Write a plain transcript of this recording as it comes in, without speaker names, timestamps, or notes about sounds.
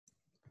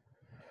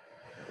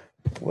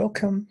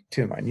Welcome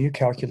to my new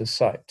calculus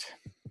site.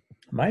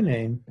 My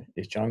name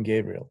is John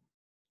Gabriel,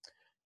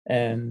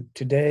 and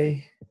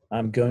today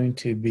I'm going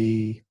to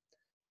be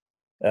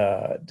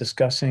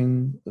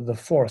discussing the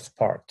fourth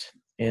part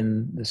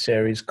in the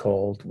series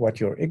called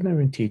What Your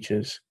Ignorant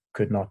Teachers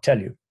Could Not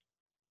Tell You.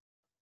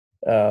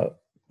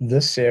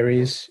 This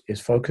series is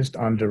focused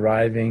on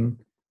deriving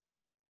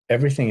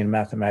everything in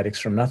mathematics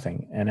from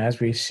nothing, and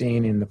as we've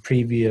seen in the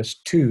previous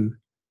three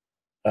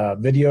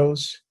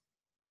videos,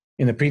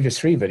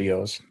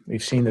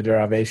 we've seen the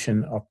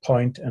derivation of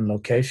point and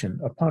location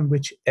upon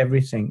which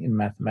everything in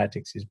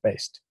mathematics is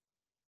based.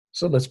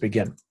 So let's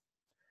begin.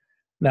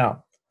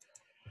 Now,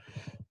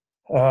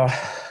 there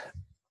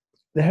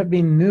have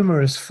been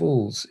numerous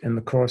fools in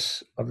the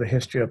course of the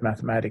history of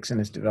mathematics and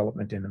its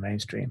development in the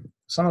mainstream.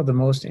 Some of the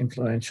most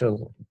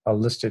influential are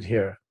listed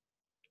here: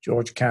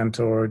 George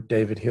Cantor,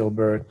 David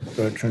Hilbert,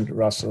 Bertrand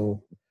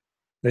Russell,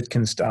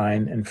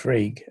 Wittgenstein, and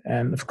Frege.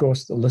 And of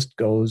course, the list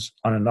goes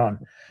on and on.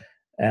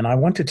 And I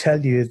want to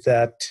tell you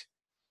that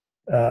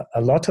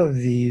a lot of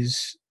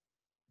these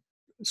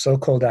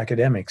so-called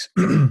academics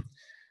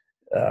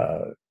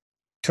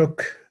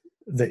took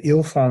the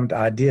ill-formed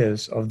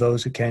ideas of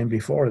those who came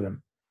before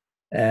them,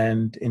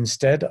 and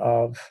instead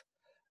of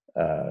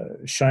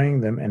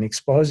showing them and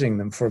exposing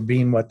them for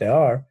being what they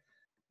are,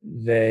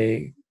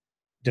 they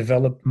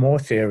developed more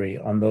theory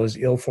on those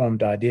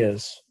ill-formed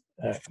ideas,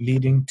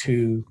 leading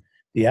to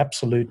the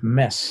absolute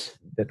mess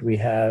that we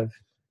have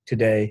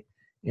today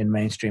in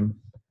mainstream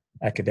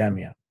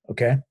academia.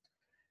 Okay,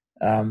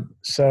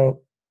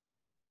 so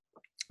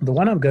the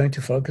one I'm going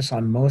to focus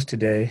on most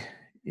today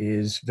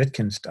is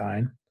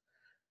Wittgenstein,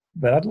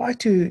 but I'd like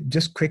to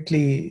just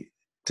quickly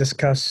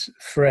discuss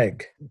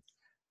Frege.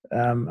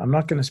 I'm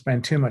not going to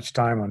spend too much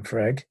time on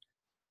Frege,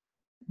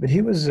 but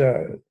he was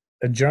a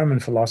German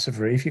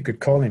philosopher, if you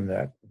could call him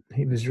that.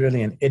 He was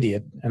really an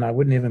idiot, and I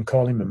wouldn't even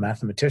call him a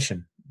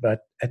mathematician, but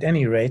at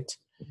any rate,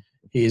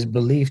 he is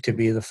believed to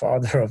be the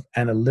father of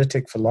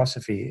analytic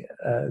philosophy.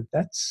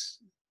 That's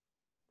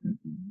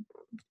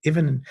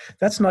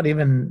not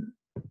even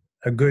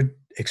a good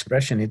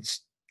expression.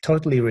 It's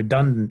totally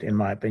redundant, in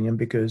my opinion,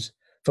 because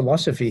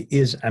philosophy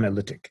is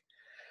analytic.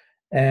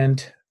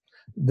 And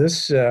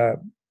this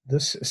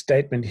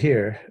statement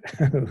here,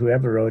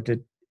 whoever wrote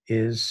it,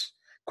 is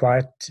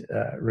quite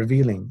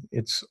revealing.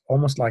 It's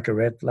almost like a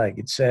red flag.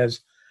 It says,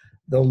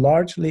 though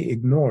largely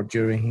ignored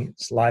during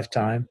his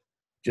lifetime,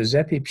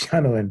 Giuseppe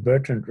Peano and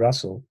Bertrand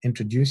Russell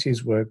introduced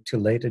his work to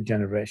later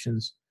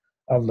generations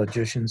of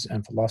logicians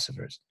and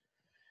philosophers.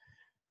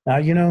 Now,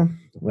 you know,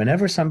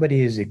 whenever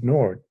somebody is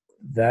ignored,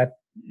 that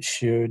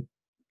should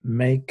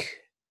make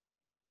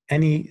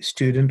any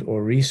student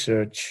or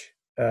research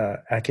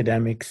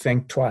academic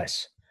think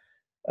twice.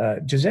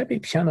 Giuseppe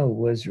Peano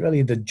was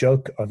really the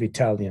joke of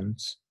Italian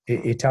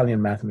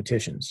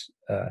mathematicians.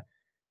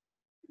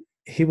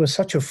 He was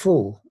such a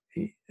fool.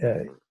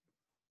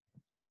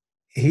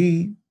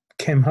 He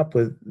came up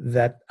with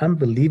that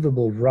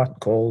unbelievable rot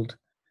called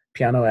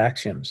Peano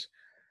axioms.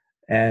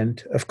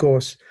 And of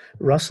course,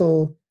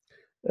 Russell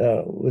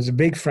was a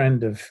big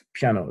friend of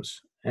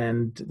Peano's,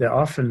 and they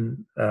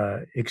often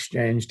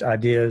exchanged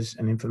ideas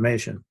and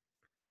information.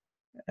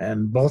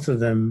 And both of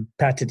them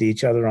patted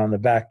each other on the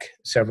back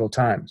several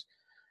times.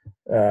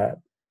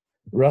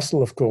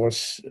 Russell, of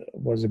course,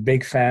 was a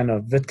big fan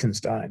of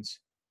Wittgenstein's.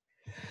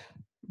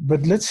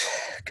 But let's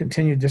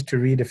continue just to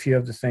read a few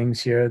of the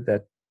things here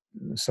that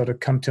sort of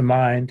come to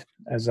mind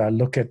as I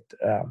look at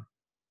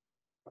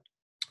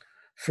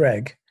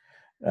Frege.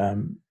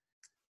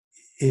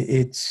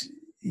 It's,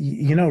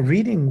 you know,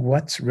 reading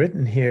what's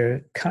written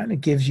here kind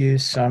of gives you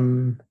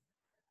some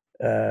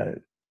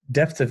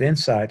depth of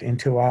insight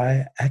into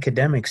why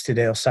academics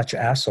today are such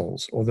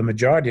assholes, or the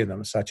majority of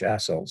them are such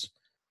assholes.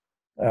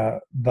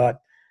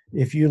 But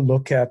if you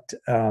look at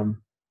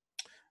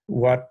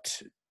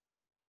what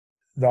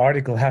the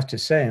article has to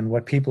say and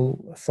what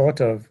people thought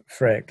of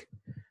Frege,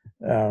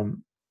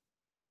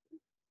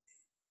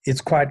 it's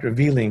quite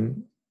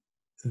revealing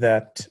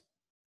that,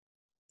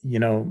 you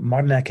know,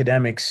 modern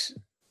academics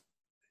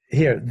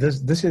here,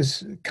 this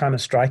is kind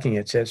of striking.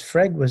 It says,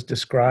 Frege was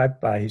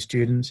described by his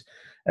students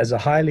as a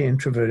highly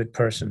introverted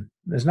person.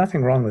 There's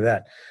nothing wrong with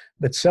that,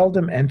 but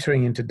seldom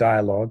entering into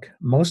dialogue,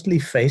 mostly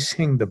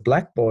facing the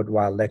blackboard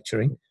while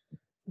lecturing.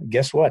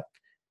 Guess what?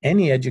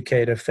 Any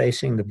educator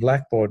facing the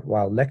blackboard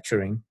while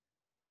lecturing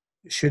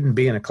shouldn't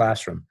be in a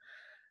classroom.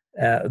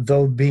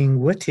 Though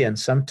being witty and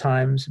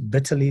sometimes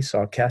bitterly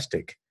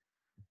sarcastic.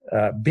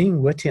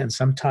 Being witty and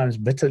sometimes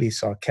bitterly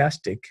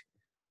sarcastic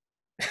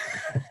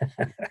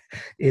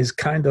is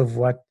kind of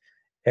what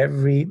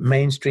every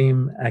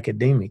mainstream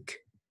academic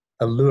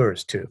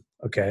allures to,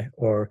 okay,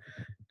 or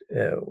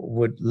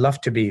would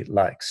love to be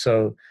like.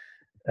 So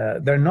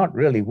they're not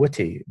really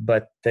witty,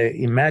 but they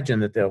imagine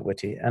that they're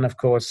witty. And of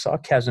course,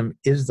 sarcasm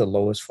is the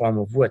lowest form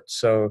of wit.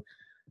 So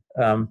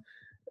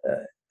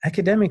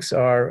academics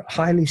are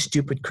highly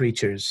stupid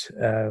creatures,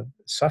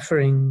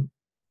 suffering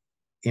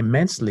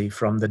immensely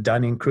from the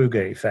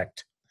Dunning-Kruger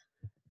effect.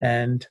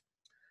 And,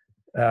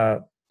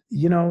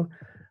 you know,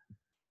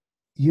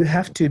 you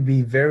have to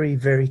be very,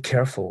 very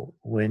careful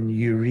when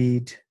you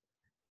read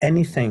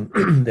anything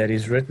that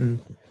is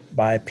written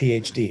by a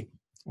PhD.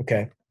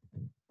 Okay.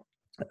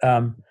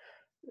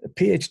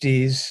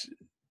 PhDs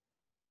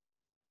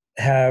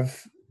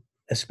have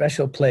a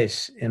special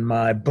place in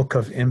my book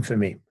of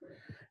infamy.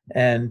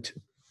 And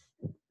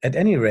at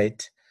any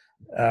rate,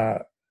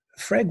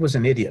 Frege was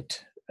an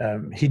idiot.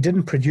 He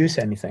didn't produce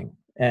anything.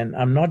 And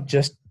I'm not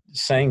just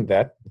saying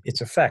that,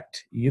 it's a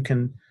fact. You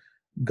can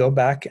go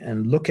back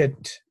and look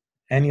at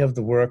any of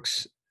the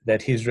works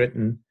that he's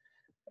written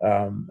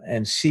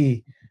and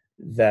see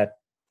that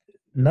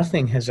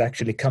nothing has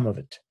actually come of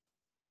it.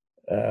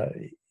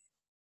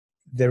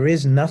 There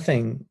is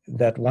nothing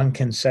that one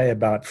can say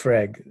about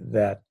Frege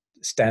that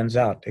stands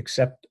out,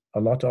 except a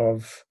lot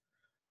of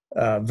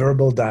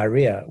verbal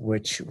diarrhea,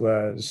 which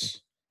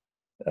was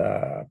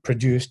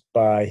produced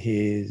by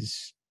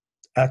his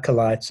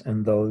acolytes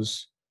and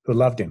those who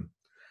loved him.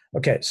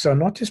 Okay, so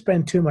not to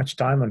spend too much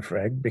time on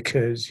Frege,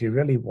 because he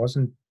really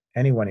wasn't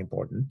anyone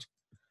important.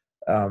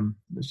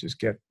 Let's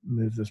just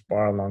move this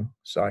bar along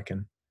so I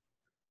can,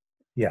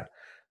 yeah.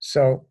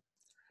 So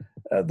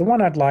the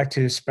one I'd like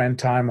to spend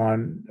time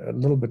on a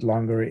little bit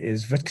longer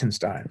is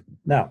Wittgenstein.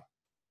 Now,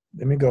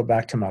 let me go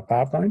back to my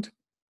PowerPoint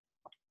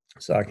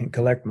so I can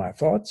collect my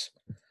thoughts.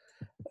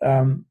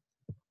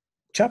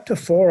 Chapter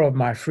 4 of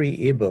my free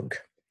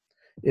ebook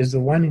is the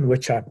one in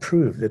which I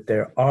prove that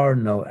there are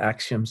no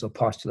axioms or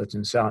postulates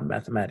in sound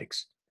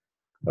mathematics.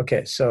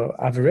 Okay, so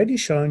I've already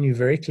shown you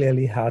very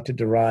clearly how to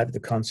derive the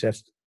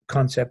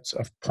concepts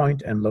of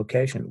point and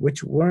location,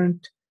 which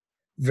weren't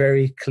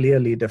very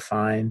clearly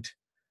defined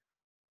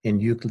in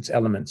Euclid's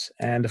Elements.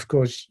 And of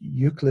course,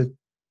 Euclid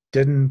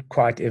didn't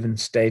quite even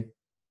state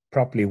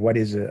properly what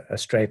is a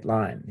straight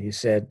line. He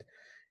said,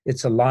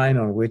 it's a line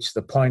on which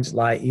the points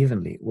lie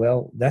evenly.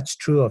 Well, that's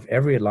true of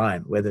every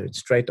line, whether it's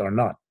straight or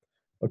not.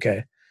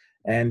 Okay.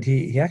 And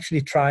he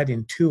actually tried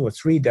in 2 or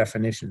 3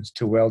 definitions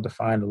to well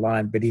define a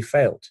line, but he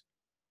failed.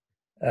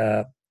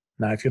 Now,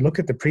 if you look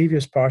at the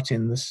previous parts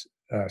in this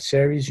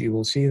series, you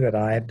will see that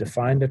I had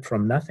defined it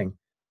from nothing,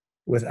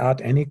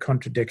 without any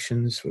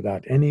contradictions,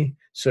 without any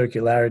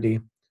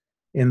circularity,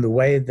 in the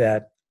way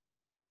that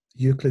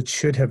Euclid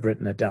should have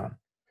written it down.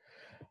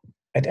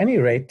 At any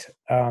rate,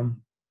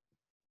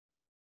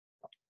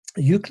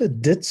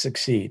 Euclid did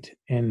succeed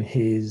in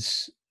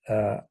his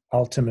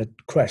ultimate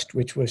quest,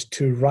 which was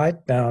to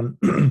write down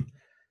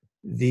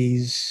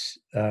these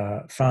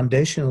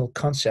foundational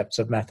concepts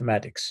of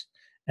mathematics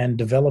and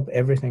develop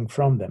everything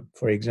from them.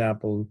 For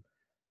example,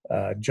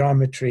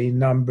 geometry,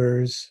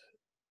 numbers,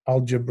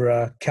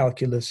 algebra,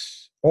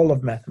 calculus, all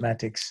of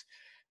mathematics.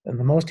 And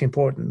the most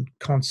important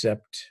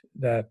concept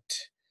that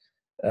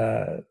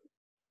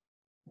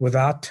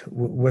without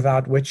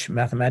which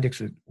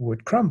mathematics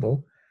would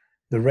crumble,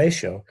 the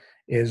ratio,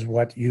 is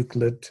what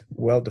Euclid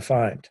well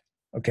defined.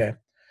 Okay.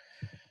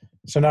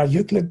 So now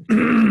Euclid,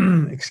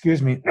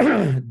 excuse me,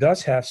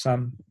 does have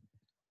some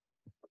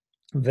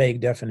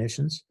vague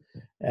definitions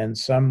and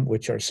some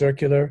which are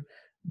circular,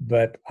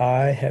 but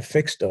I have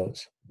fixed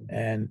those.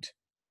 And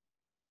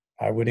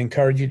I would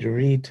encourage you to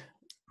read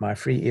my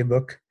free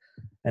ebook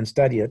and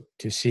study it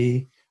to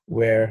see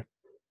where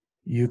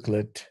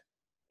Euclid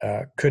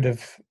could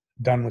have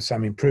done with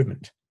some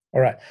improvement.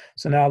 All right,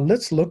 so now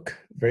let's look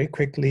very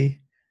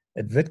quickly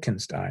at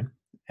Wittgenstein.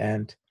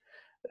 And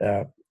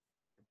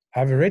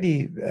I've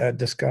already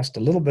discussed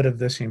a little bit of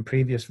this in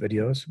previous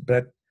videos,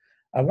 but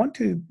I want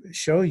to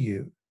show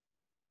you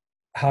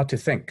how to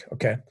think.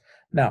 Okay,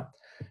 now,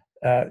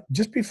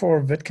 just before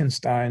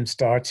Wittgenstein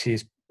starts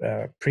his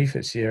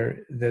preface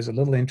here, there's a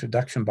little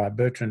introduction by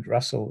Bertrand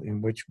Russell,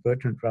 in which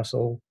Bertrand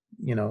Russell,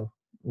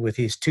 with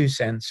his 2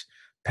 cents,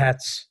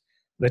 pats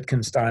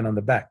Wittgenstein on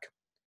the back.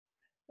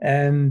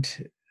 And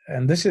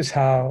this is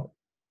how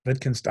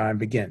Wittgenstein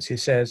begins. He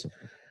says,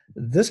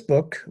 this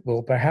book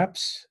will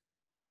perhaps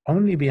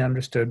only be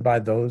understood by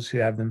those who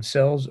have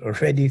themselves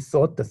already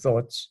thought the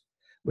thoughts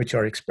which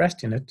are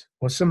expressed in it,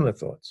 or similar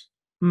thoughts.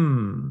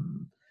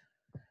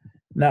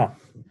 Now,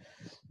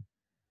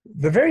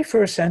 the very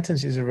first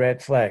sentence is a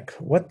red flag.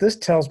 What this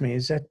tells me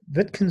is that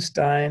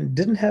Wittgenstein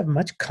didn't have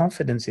much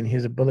confidence in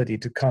his ability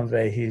to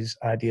convey his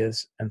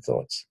ideas and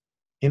thoughts.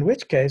 In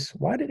which case,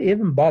 why did he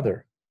even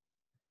bother?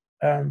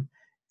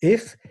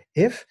 If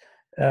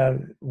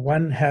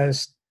one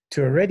has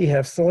to already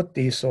have thought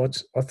these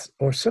sorts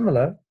or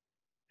similar,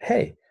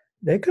 hey,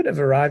 they could have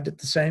arrived at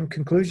the same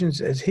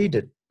conclusions as he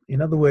did.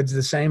 In other words,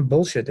 the same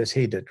bullshit as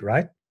he did,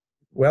 right?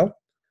 Well,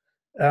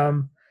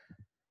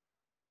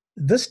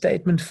 this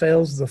statement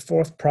fails the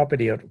 4th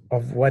property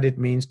of what it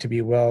means to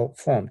be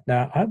well-formed.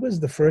 Now, I was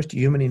the first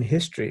human in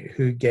history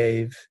who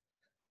gave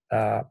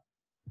a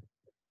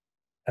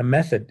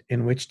method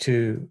in which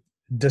to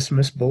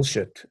dismiss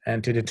bullshit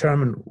and to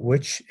determine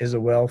which is a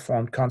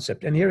well-formed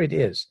concept. And here it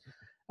is.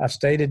 I've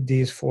stated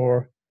these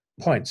 4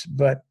 points,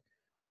 but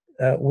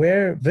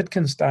where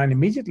Wittgenstein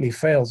immediately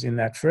fails in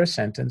that first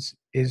sentence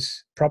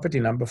is property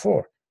number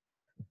 4.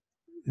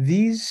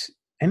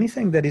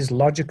 Anything that is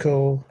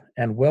logical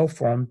and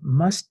well-formed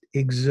must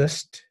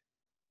exist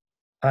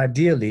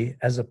ideally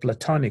as a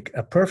perfect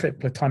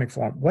platonic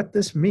form. What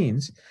this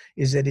means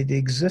is that it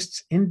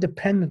exists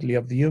independently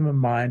of the human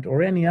mind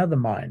or any other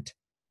mind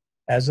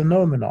as a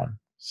nomenon.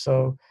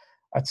 So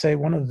I'd say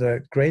one of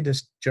the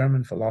greatest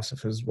German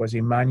philosophers was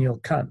Immanuel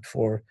Kant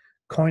for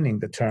coining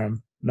the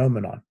term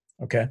nomenon.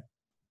 Okay.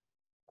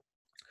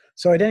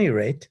 So at any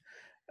rate,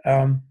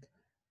 it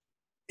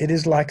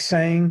is like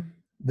saying,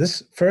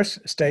 this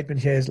first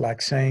statement here is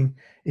like saying,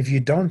 if you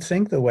don't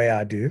think the way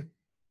I do,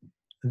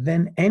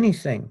 then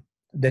anything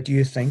that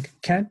you think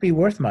can't be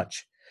worth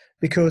much,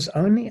 because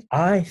only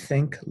I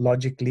think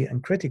logically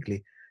and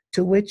critically,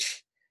 to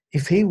which,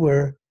 if he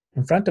were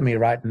in front of me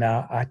right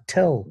now, I'd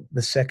tell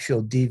the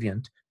sexual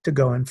deviant to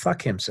go and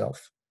fuck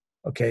himself,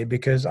 okay,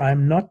 because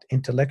I'm not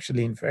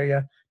intellectually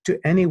inferior to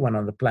anyone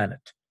on the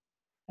planet.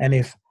 And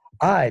if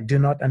I do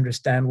not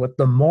understand what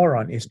the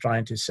moron is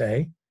trying to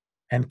say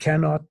and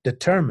cannot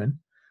determine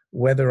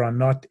whether or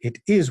not it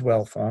is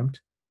well formed,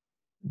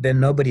 then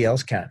nobody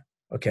else can.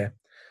 Okay.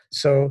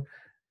 So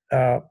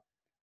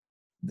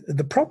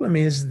the problem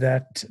is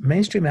that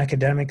mainstream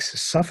academics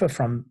suffer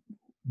from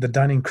the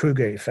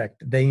Dunning-Kruger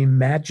effect. They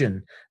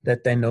imagine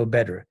that they know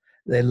better.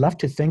 They love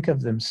to think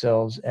of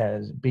themselves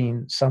as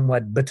being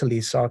somewhat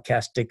bitterly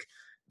sarcastic,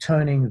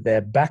 turning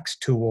their backs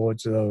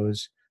towards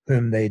those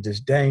whom they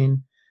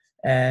disdain,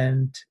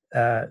 and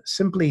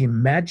simply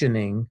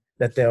imagining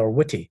that they are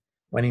witty,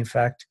 when in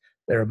fact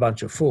they're a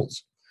bunch of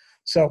fools.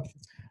 So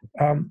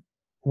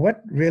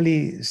what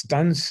really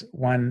stuns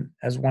one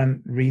as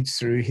one reads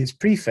through his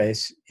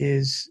preface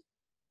is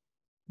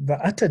the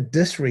utter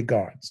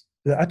disregard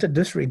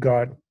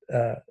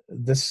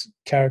this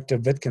character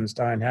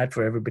Wittgenstein had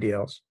for everybody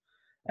else.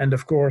 And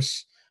of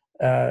course,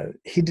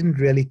 he didn't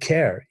really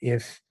care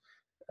if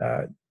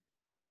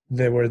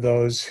there were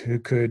those who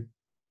could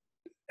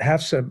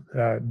have some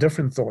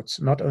different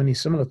thoughts, not only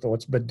similar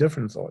thoughts, but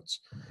different thoughts.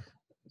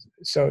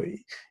 So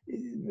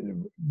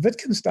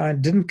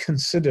Wittgenstein didn't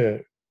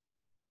consider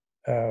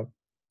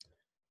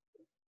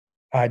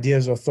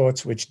ideas or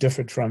thoughts which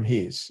differed from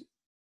his.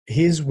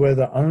 His were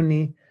the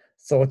only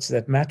thoughts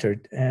that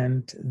mattered,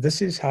 and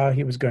this is how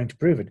he was going to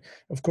prove it.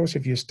 Of course,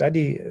 if you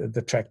study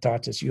the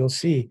Tractatus, you'll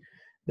see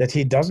that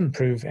he doesn't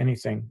prove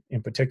anything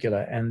in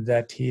particular, and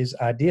that his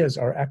ideas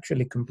are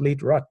actually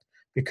complete rot,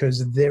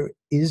 because there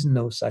is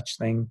no such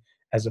thing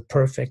as a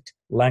perfect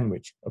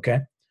language,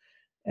 okay?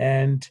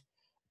 And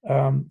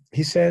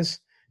he says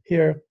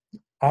here,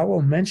 I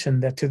will mention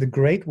that to the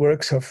great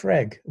works of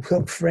Frege.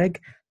 Well, Frege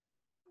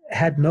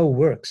had no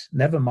works,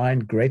 never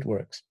mind great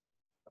works.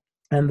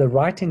 And the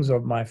writings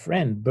of my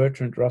friend,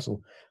 Bertrand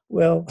Russell.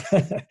 Well,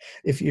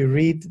 if you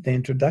read the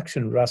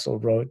introduction Russell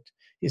wrote,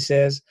 he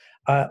says,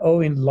 I owe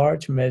in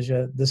large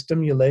measure the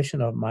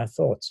stimulation of my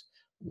thoughts.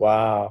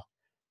 Wow.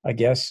 I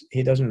guess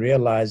he doesn't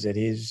realize that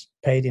he's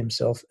paid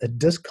himself a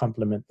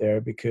discompliment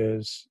there,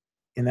 because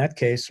in that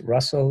case,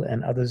 Russell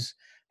and others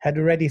had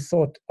already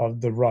thought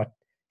of the rot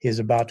he's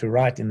about to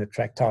write in the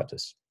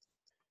Tractatus.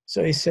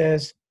 So he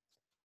says,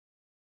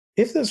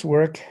 if this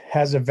work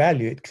has a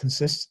value, it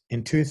consists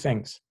in two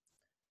things.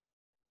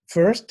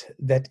 First,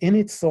 that in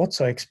it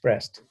thoughts are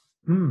expressed.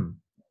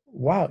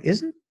 Wow,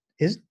 isn't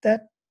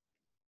that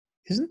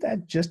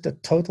just a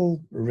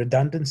total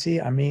redundancy?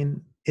 I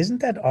mean,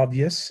 isn't that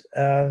obvious?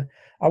 I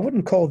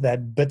wouldn't call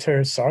that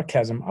bitter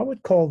sarcasm. I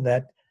would call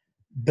that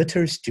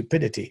bitter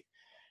stupidity.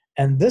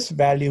 And this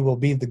value will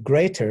be the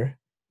greater,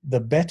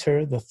 the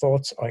better the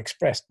thoughts are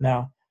expressed.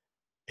 Now,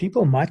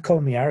 people might call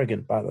me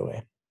arrogant, by the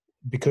way,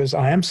 because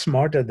I am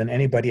smarter than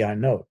anybody I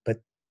know, but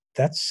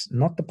that's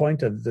not the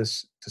point of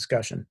this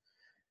discussion.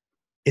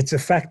 It's a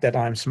fact that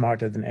I'm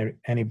smarter than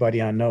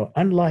anybody I know.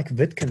 Unlike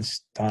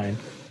Wittgenstein,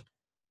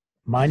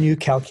 my new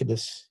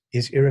calculus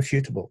is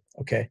irrefutable,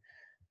 okay?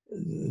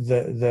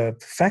 The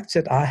facts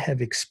that I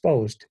have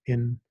exposed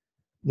in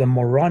the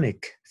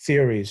moronic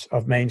theories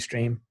of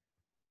mainstream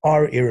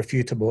are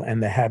irrefutable,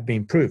 and they have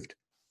been proved.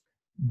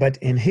 But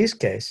in his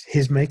case,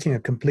 he's making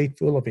a complete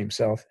fool of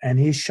himself, and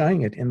he's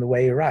showing it in the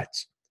way he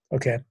writes,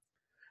 okay?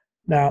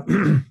 Now,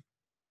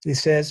 he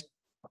says,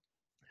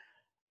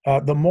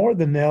 the more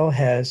the nail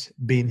has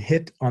been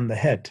hit on the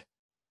head,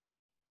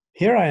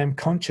 here I am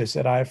conscious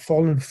that I have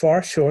fallen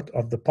far short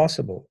of the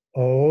possible.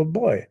 Oh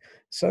boy,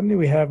 suddenly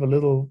we have a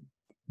little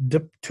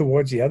dip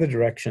towards the other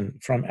direction,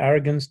 from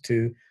arrogance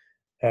to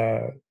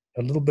a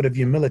little bit of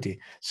humility,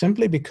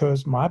 simply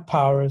because my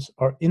powers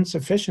are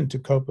insufficient to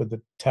cope with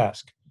the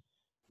task.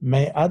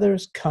 May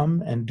others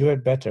come and do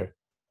it better.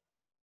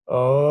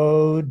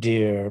 Oh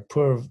dear,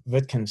 poor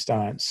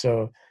Wittgenstein.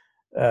 So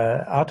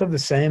out of the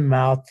same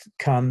mouth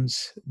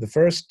comes the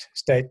first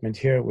statement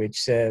here, which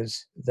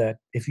says that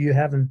if you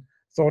haven't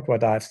thought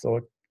what I've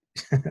thought,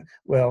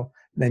 well,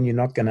 then you're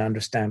not going to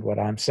understand what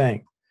I'm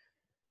saying.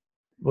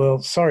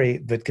 Well, sorry,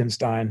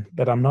 Wittgenstein,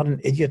 but I'm not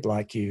an idiot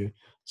like you,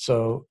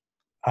 so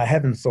I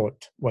haven't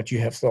thought what you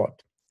have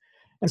thought.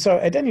 And so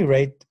at any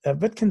rate,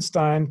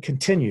 Wittgenstein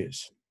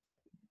continues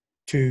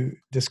to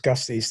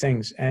discuss these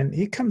things, and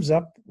he comes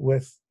up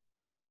with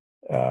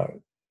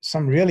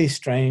some really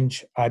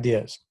strange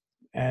ideas.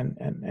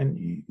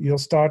 And you'll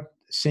start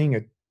seeing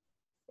it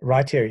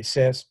right here. He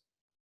says,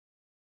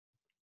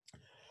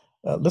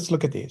 let's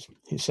look at these.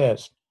 He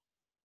says,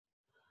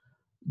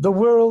 the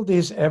world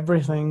is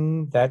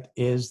everything that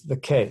is the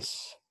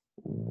case.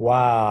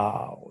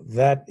 Wow,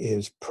 that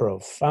is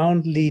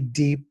profoundly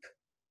deep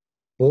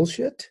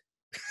bullshit.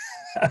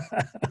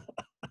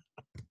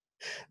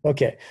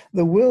 Okay,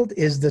 the world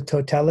is the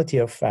totality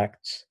of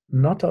facts,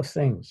 not of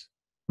things.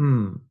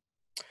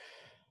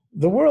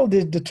 The world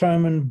is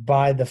determined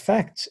by the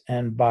facts,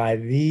 and by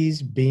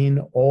these being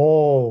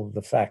all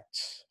the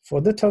facts. For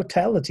the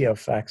totality of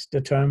facts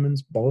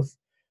determines both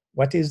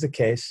what is the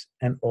case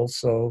and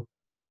also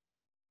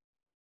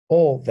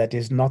all that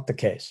is not the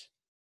case.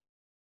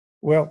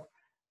 Well,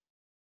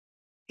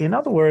 in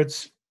other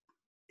words,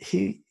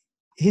 he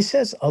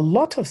says a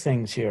lot of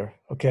things here,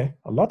 okay?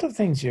 A lot of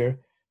things here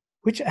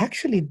which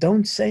actually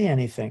don't say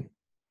anything.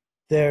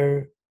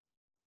 They're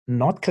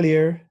not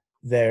clear,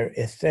 they're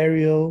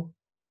ethereal,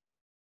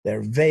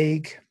 they're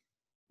vague.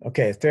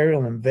 Okay,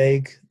 ethereal and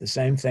vague, the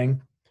same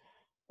thing.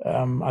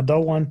 I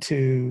don't want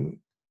to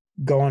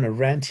go on a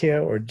rant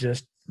here or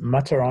just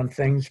mutter on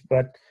things,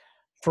 but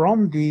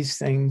from these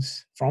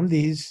things, from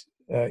these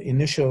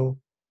initial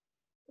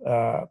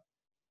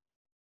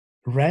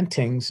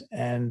rantings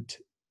and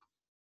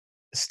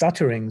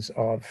stutterings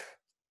of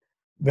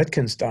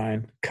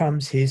Wittgenstein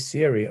comes his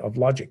theory of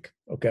logic,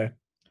 okay?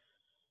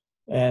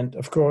 And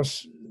of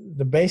course,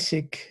 the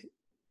basic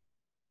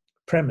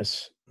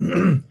premise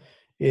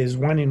is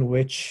one in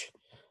which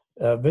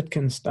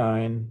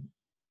Wittgenstein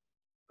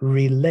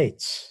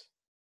relates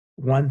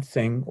one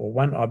thing or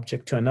one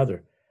object to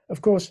another.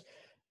 Of course,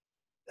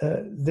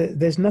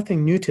 there's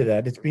nothing new to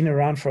that. It's been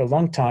around for a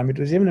long time. It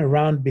was even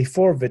around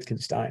before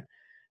Wittgenstein.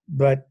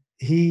 But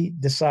he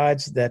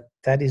decides that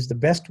that is the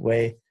best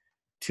way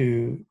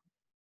to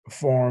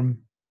form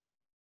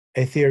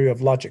a theory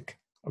of logic.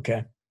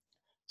 Okay,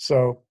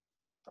 so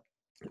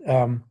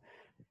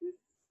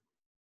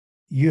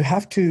you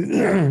have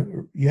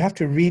to you have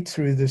to read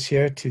through this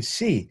here to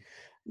see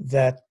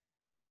that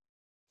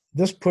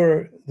this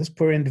poor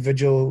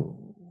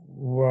individual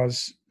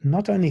was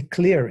not only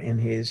clear in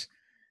his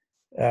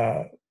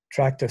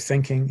tract of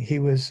thinking, he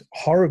was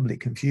horribly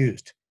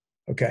confused.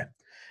 Okay.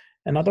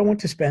 And I don't want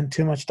to spend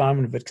too much time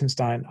on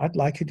Wittgenstein. I'd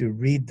like you to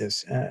read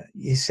this.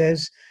 He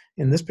says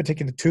in this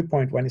particular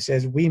 2.1, he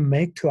says, we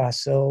make to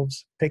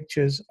ourselves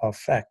pictures of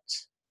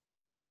facts.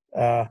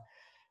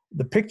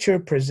 The picture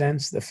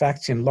presents the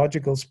facts in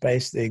logical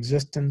space, the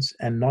existence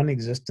and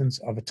non-existence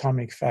of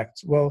atomic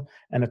facts. Well,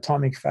 an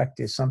atomic fact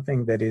is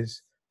something that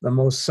is the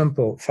most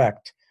simple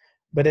fact.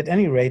 But at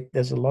any rate,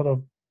 there's a lot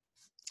of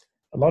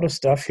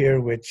stuff here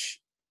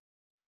which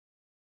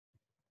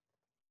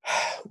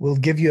will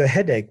give you a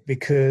headache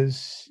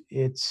because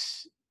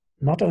it's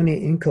not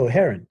only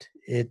incoherent,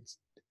 it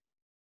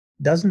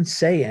doesn't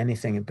say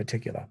anything in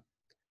particular.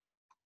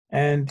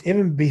 And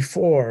even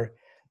before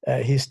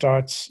he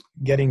starts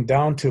getting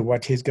down to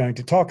what he's going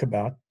to talk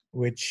about,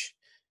 which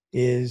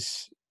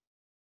is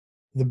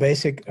the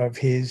basic of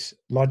his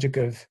logic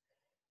of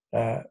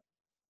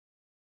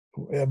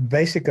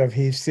basic of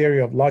his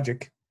theory of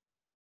logic,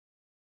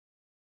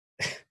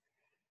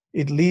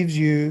 it leaves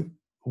you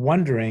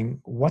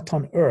wondering what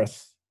on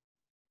earth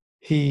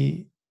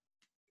he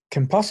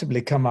can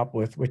possibly come up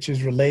with, which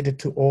is related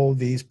to all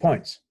these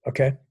points,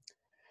 okay?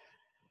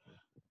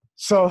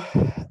 So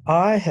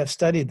I have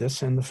studied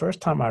this, and the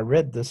first time I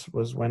read this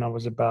was when I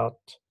was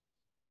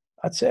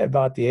I'd say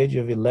about the age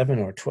of 11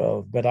 or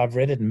 12, but I've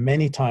read it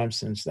many times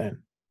since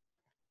then.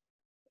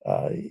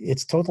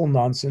 It's total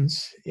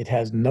nonsense. It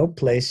has no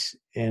place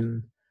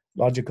in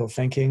logical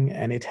thinking,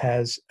 and it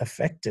has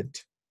affected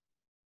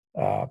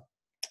the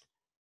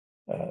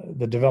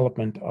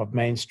development of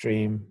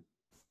mainstream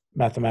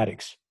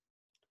mathematics.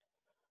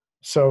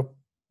 So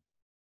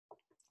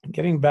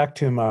getting back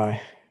to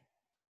my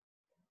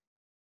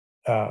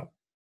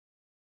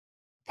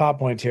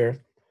PowerPoint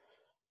here,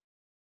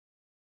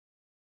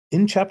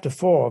 in chapter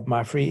 4 of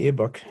my free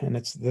ebook, and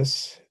it's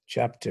this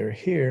chapter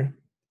here,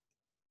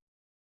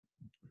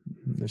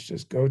 let's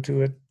just go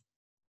to it.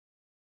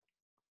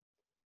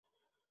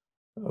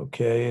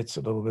 Okay, it's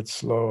a little bit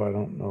slow. I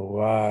don't know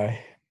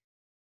why.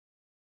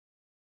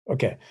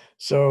 Okay,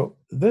 so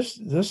this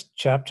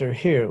chapter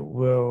here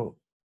will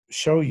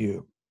show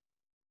you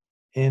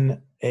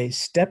in a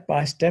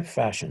step-by-step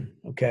fashion,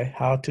 okay,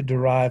 how to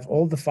derive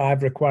all the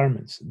 5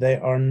 requirements. They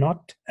are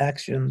not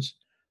actions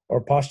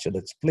or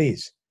postulates,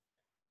 please.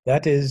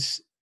 That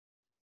is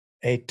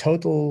a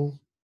total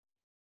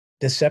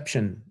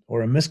deception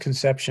or a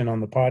misconception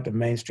on the part of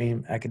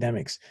mainstream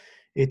academics.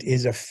 It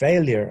is a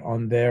failure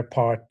on their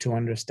part to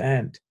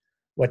understand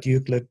what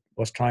Euclid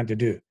was trying to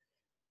do.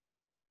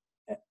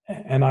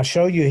 And I'll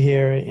show you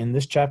here in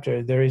this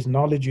chapter, there is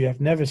knowledge you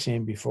have never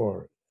seen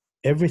before.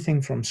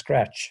 Everything from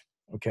scratch,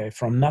 okay,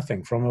 from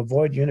nothing, from a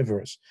void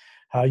universe,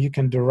 how you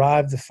can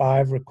derive the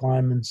 5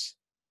 requirements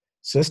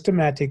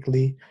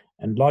systematically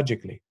and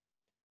logically.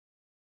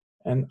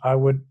 And I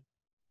would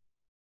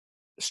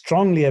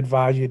strongly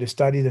advise you to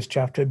study this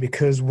chapter,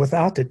 because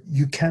without it,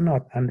 you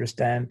cannot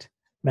understand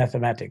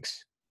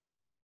mathematics.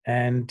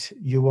 and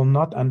you will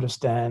not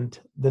understand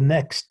the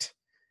next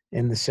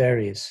in the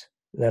series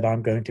that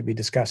I'm going to be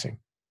discussing.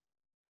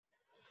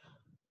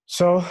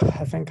 So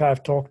I think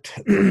I've talked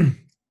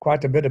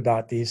quite a bit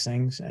about these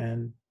things,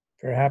 and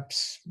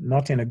perhaps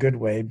not in a good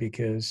way,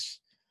 because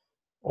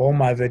all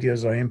my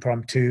videos are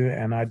impromptu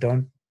and I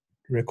don't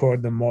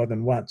record them more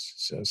than once.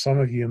 So some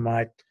of you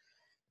might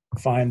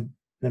find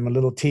them a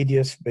little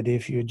tedious, but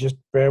if you just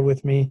bear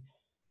with me,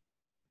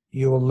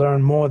 you will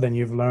learn more than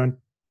you've learned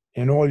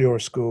in all your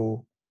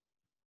school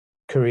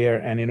career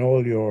and in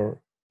all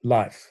your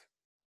life,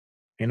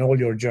 in all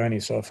your journey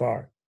so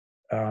far.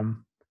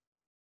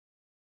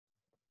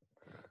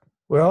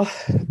 Well,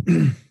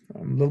 I'm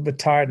a little bit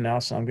tired now,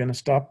 so I'm going to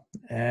stop,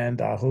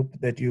 and I hope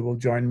that you will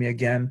join me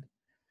again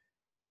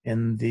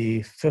in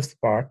the fifth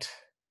part,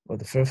 or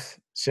the fifth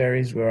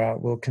series, where I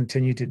will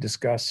continue to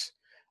discuss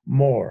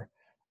more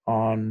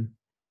on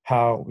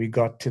how we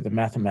got to the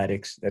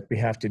mathematics that we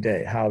have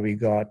today, how we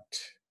got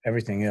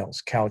everything else,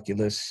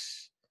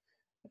 calculus,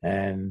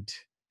 and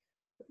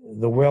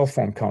the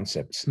well-formed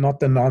concepts, not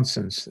the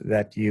nonsense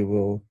that you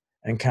will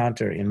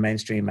encounter in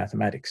mainstream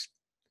mathematics.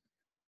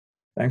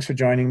 Thanks for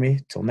joining me.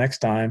 Till next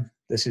time,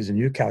 this is a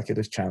New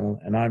Calculus channel,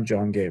 and I'm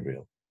John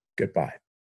Gabriel. Goodbye.